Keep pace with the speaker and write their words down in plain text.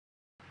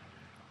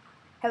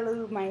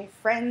Hello, my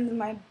friends,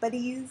 my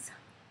buddies.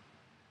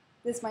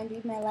 This might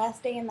be my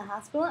last day in the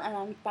hospital, and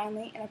I'm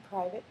finally in a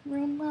private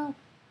room. Well,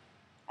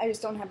 I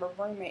just don't have a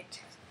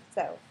roommate,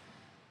 so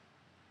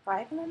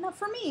private enough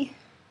for me.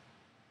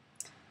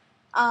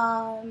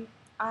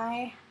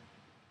 I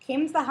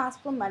came to the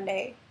hospital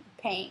Monday with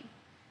pain,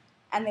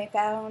 and they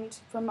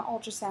found from an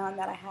ultrasound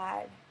that I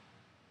had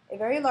a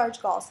very large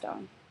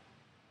gallstone.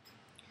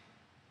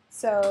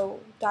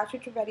 So Dr.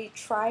 Trivedi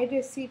tried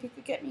to see if he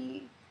could get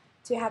me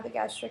to have the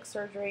gastric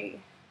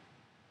surgery,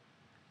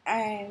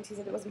 and he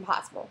said it was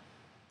impossible.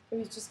 He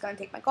was just going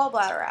to take my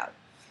gallbladder out,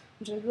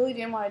 which I really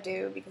didn't want to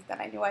do because then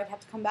I knew I'd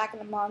have to come back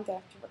in a month. I'd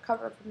have to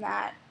recover from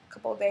that a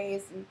couple of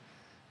days, and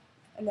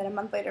then a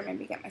month later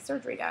maybe get my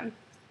surgery done.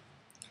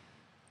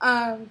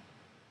 Then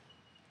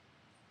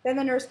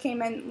the nurse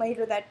came in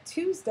later that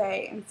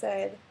Tuesday and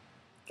said,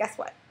 guess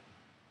what?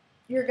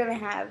 You're going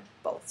to have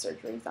both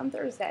surgeries on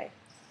Thursday.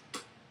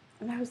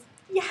 And I was,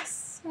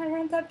 yes, I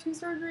don't have 2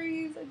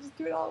 surgeries. I just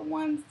do it all at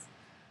once.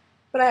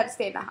 But I had to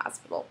stay in the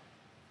hospital.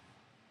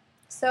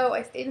 So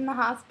I stayed in the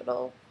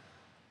hospital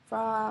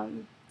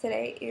from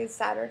today is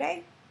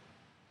Saturday,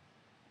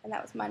 and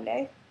that was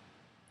Monday.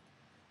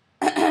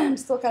 I'm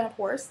still kind of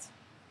hoarse.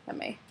 Got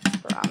my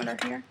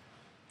barometer here.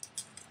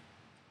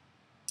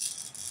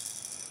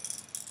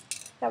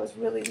 That was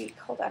really weak.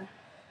 Hold on.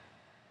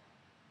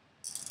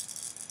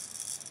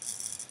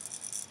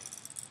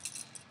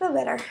 The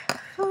letter.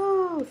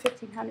 Ooh,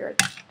 1500.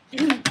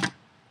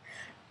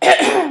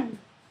 I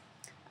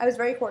was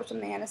very hoarse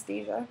from the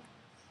anesthesia.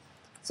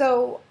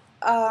 So,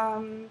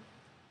 I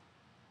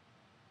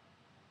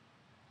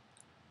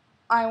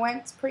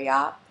went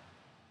pre-op.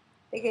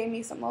 They gave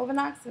me some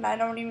Lovenox, and I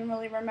don't even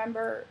really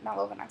remember, not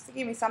Lovenox, they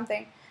gave me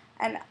something,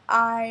 and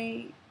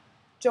I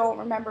don't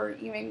remember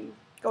even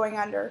going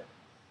under.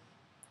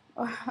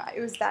 It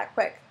was that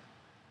quick.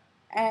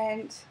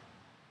 And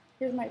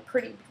here's my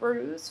pretty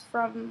bruise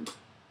from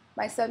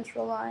my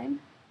central line,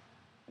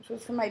 which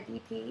was from my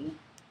BP.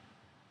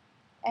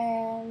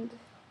 And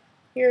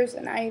here's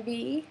an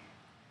IV.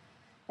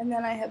 And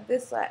then I have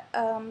this,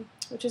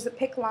 which is a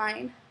PICC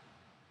line.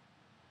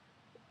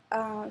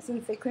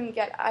 Since they couldn't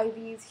get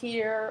IVs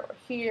here, or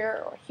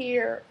here, or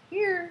here, or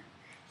here,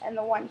 and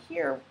the one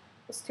here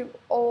was too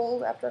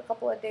old after a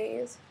couple of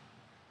days.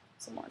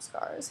 Some more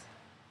scars.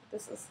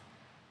 This is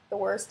the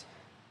worst.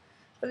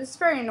 But it's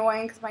very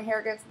annoying because my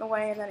hair gets in the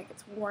way and then it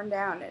gets worn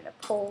down and it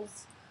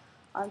pulls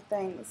on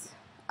things.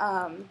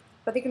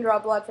 But they can draw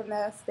blood from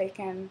this. They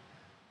can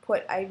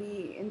put IV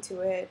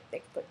into it. They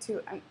can put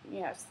 2, I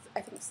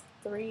think it's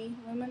 3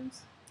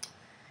 lumens.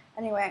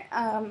 Anyway,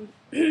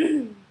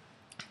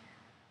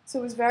 so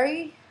it was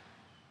very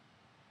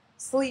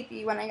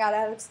sleepy when I got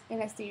out of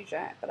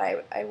anesthesia, but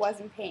I was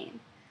in pain.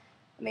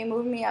 When they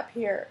moved me up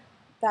here,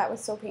 that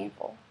was so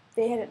painful.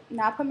 They had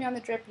not put me on the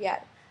drip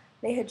yet.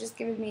 They had just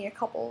given me a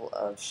couple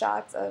of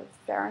shots of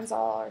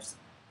Farinzol,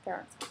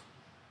 or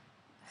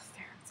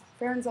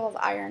Farinzol is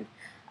iron.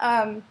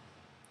 A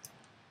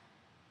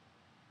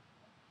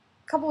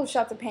couple of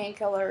shots of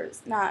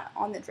painkillers, not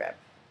on the drip.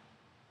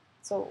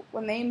 So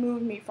when they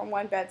moved me from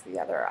one bed to the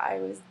other, I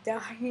was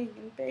dying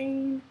in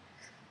pain.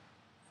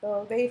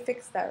 So they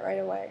fixed that right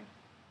away.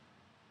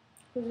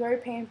 It was very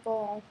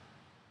painful.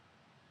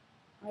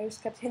 I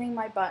just kept hitting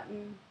my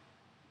button.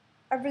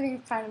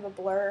 Everything's kind of a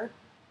blur.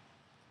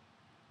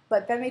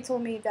 But then they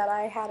told me that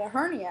I had a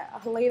hernia, a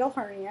hiatal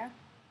hernia,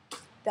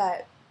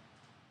 that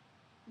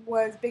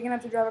was big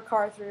enough to drive a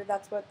car through.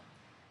 That's what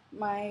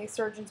my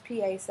surgeon's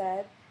PA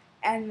said.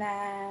 And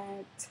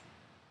that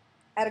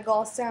I had a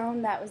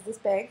gallstone that was this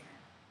big,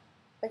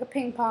 like a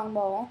ping pong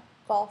ball,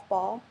 golf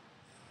ball.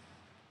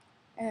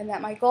 And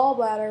that my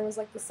gallbladder was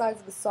like the size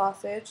of a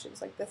sausage. It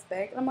was like this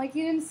big. And I'm like,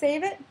 you didn't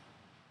save it?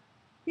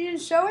 You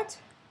didn't show it?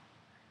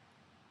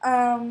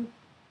 So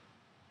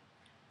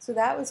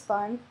that was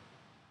fun.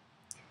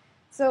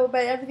 So,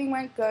 but everything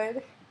went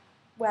good.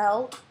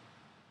 Well,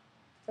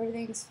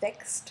 everything's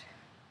fixed.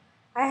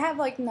 I have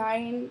like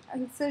 9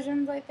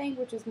 incisions, I think,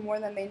 which is more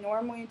than they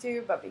normally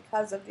do, but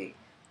because of the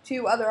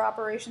 2 other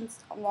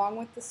operations along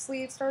with the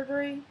sleeve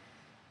surgery,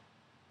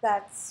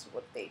 that's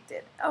what they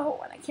did. Oh,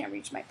 and I can't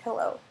reach my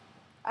pillow.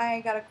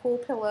 I got a cool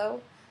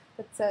pillow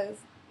that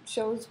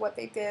shows what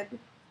they did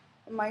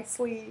in my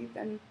sleeve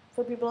and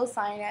for people to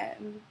sign it,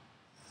 and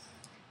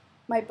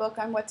my book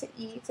on what to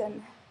eat,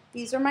 and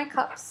these are my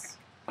cups.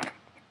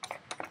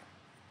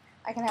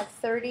 I can have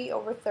 30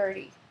 over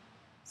 30.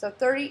 So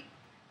 30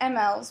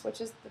 mLs,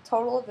 which is the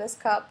total of this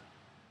cup,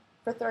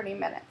 for 30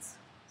 minutes.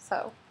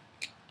 So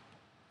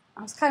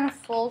I was kind of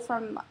full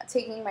from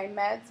taking my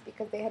meds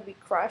because they had to be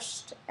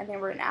crushed and they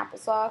were in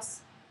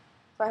applesauce.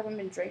 So I haven't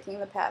been drinking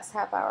the past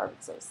half hour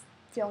because I was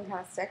feeling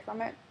kind of sick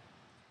from it.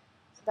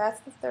 So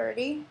that's the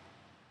 30.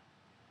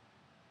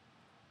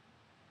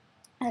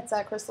 It's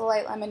a Crystal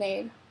Light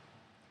lemonade.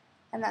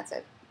 And that's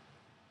it.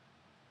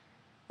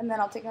 And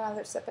then I'll take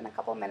another sip in a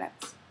couple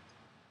minutes.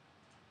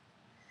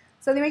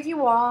 So they make you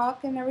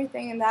walk and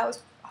everything, and that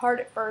was hard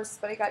at first,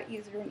 but it got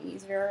easier and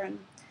easier, and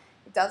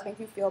it does make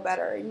you feel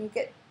better. And you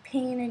get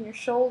pain in your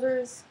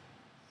shoulders,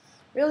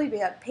 really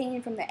bad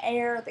pain from the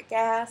air, the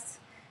gas,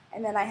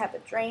 and then I have a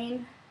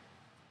drain.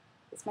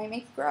 This might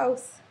make it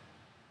gross.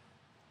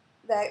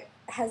 That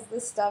has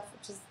this stuff,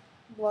 which is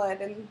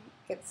blood, and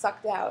gets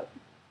sucked out.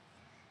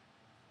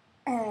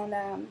 And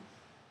I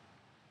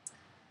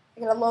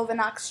got a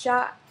Lovenox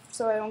shot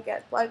so I don't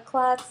get blood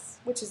clots,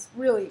 which is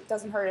really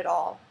doesn't hurt at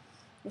all.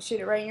 You shoot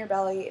it right in your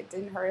belly. It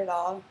didn't hurt at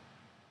all.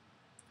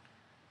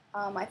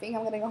 I think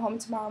I'm going to go home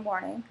tomorrow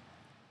morning.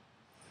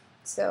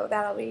 So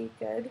that'll be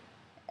good.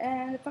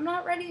 And if I'm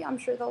not ready, I'm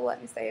sure they'll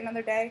let me stay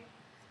another day.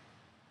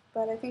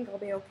 But I think I'll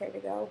be okay to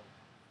go.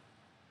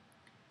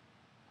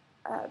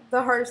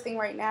 The hardest thing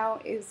right now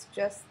is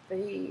just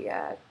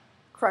the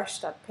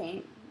crushed up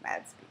pain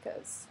meds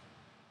because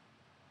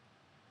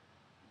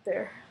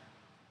they're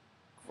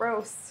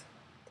gross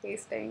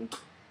tasting.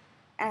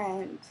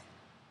 And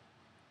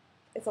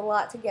it's a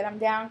lot to get them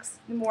down because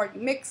the more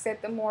you mix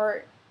it, the more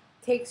it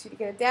takes you to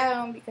get it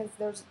down because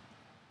there's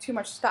too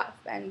much stuff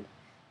and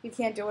you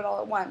can't do it all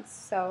at once.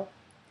 So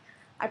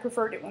I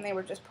preferred it when they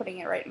were just putting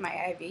it right in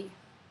my IV.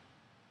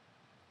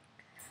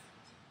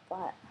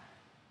 But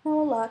no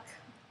luck.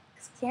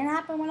 This can't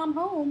happen when I'm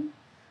home.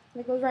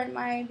 It goes right in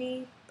my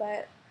IV.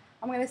 But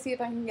I'm going to see if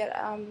I can get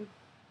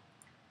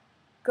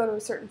go to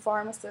a certain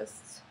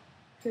pharmacist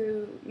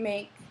who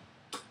make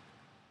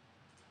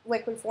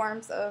liquid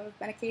forms of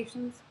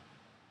medications.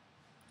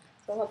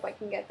 So I hope I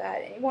can get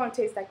that. It won't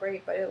taste that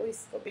great, but at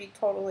least it'll be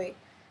totally,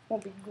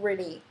 won't be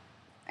gritty,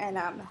 and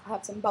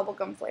have some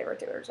bubblegum flavor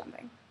to it or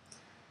something.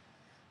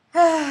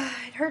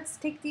 It hurts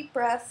to take deep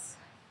breaths.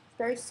 It's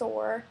very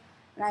sore,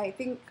 and I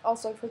think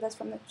also I've heard this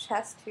from the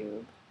chest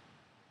tube.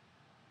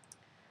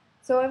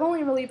 So I've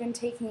only really been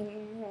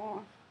taking,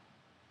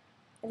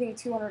 I think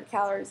 200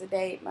 calories a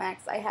day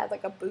max. I had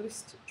like a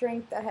boost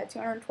drink that had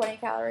 220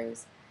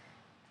 calories,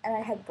 and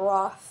I had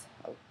broth,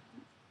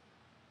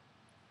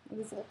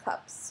 these little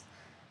cups.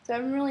 So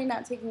I'm really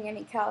not taking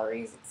any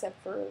calories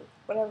except for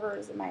whatever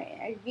is in my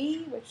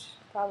IV, which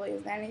probably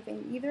isn't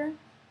anything either.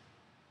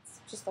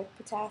 It's just like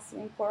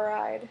potassium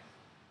chloride.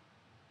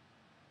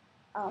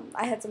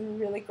 I had some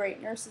really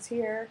great nurses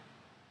here.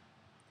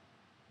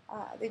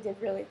 They did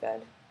really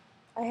good.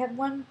 I had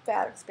one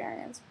bad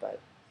experience, but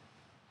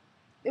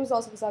it was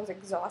also because I was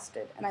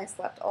exhausted, and I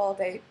slept all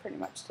day pretty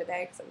much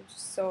today because I was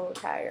just so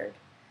tired.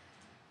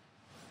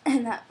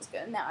 And that was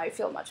good. Now I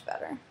feel much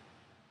better.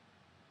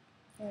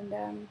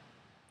 And,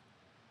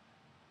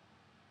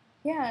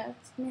 yeah,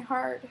 it's gonna be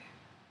hard.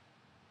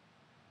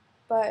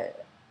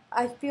 But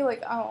I feel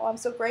like, oh, I'm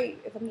so great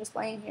if I'm just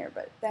laying here.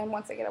 But then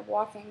once I get up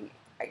walking,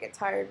 I get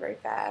tired very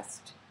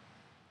fast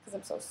because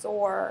I'm so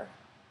sore.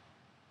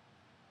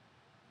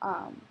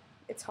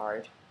 It's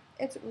hard.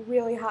 It's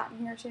really hot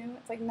in here, too.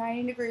 It's like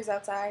 90 degrees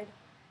outside,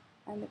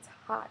 and it's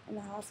hot in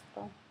the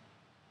hospital.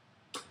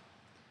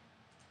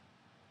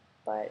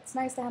 But it's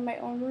nice to have my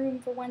own room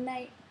for one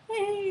night.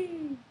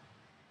 Hey!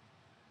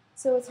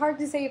 So it's hard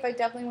to say if I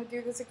definitely would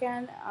do this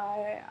again.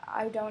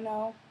 I don't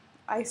know.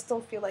 I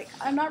still feel like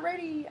I'm not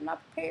ready. I'm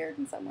not prepared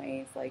in some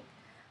ways. Like,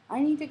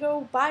 I need to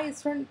go buy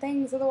certain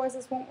things, otherwise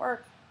this won't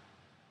work.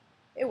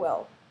 It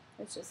will.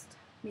 It's just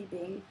me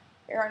being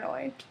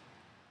paranoid.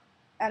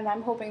 And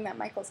I'm hoping that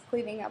Michael's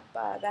cleaning up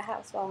the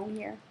house while I'm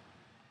here.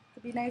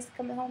 It'd be nice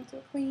coming home to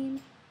a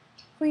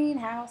clean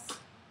house.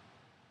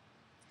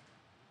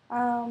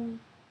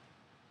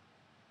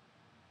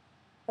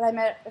 But I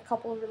met a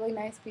couple of really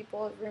nice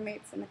people as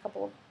roommates and a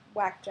couple of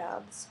whack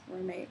jobs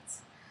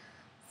roommates.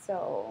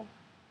 So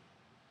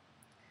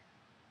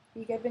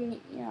you get,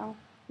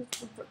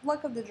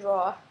 luck of the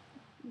draw,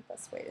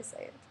 best way to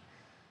say it.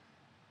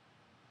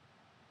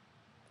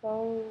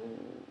 So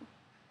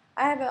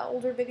I have an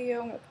older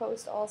video I'm going to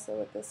post also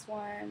with this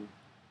one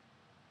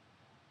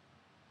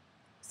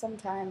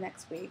sometime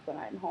next week when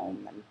I'm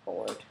home and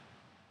bored.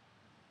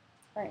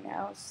 Right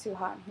now it's too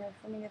hot in here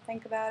for me to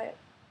think about it.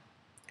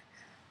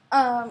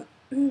 I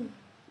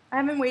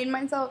haven't weighed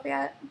myself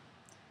yet.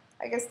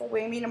 I guess they'll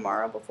weigh me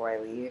tomorrow before I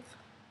leave.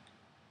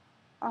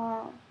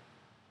 I'm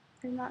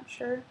not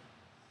sure.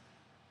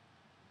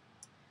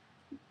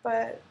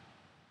 But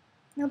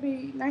it'll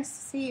be nice to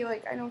see.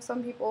 Like, I know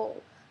some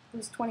people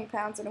lose 20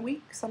 pounds in a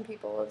week. Some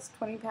people lose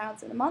 20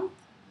 pounds in a month.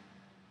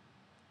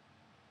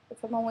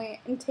 If I'm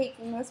only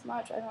intaking this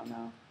much, I don't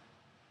know.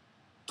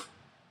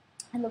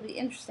 And it'll be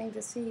interesting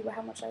to see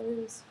how much I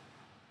lose.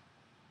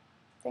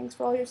 Thanks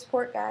for all your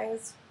support,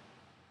 guys.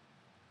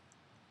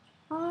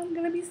 I'm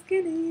gonna be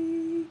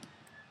skinny.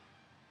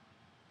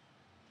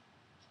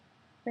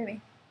 Maybe.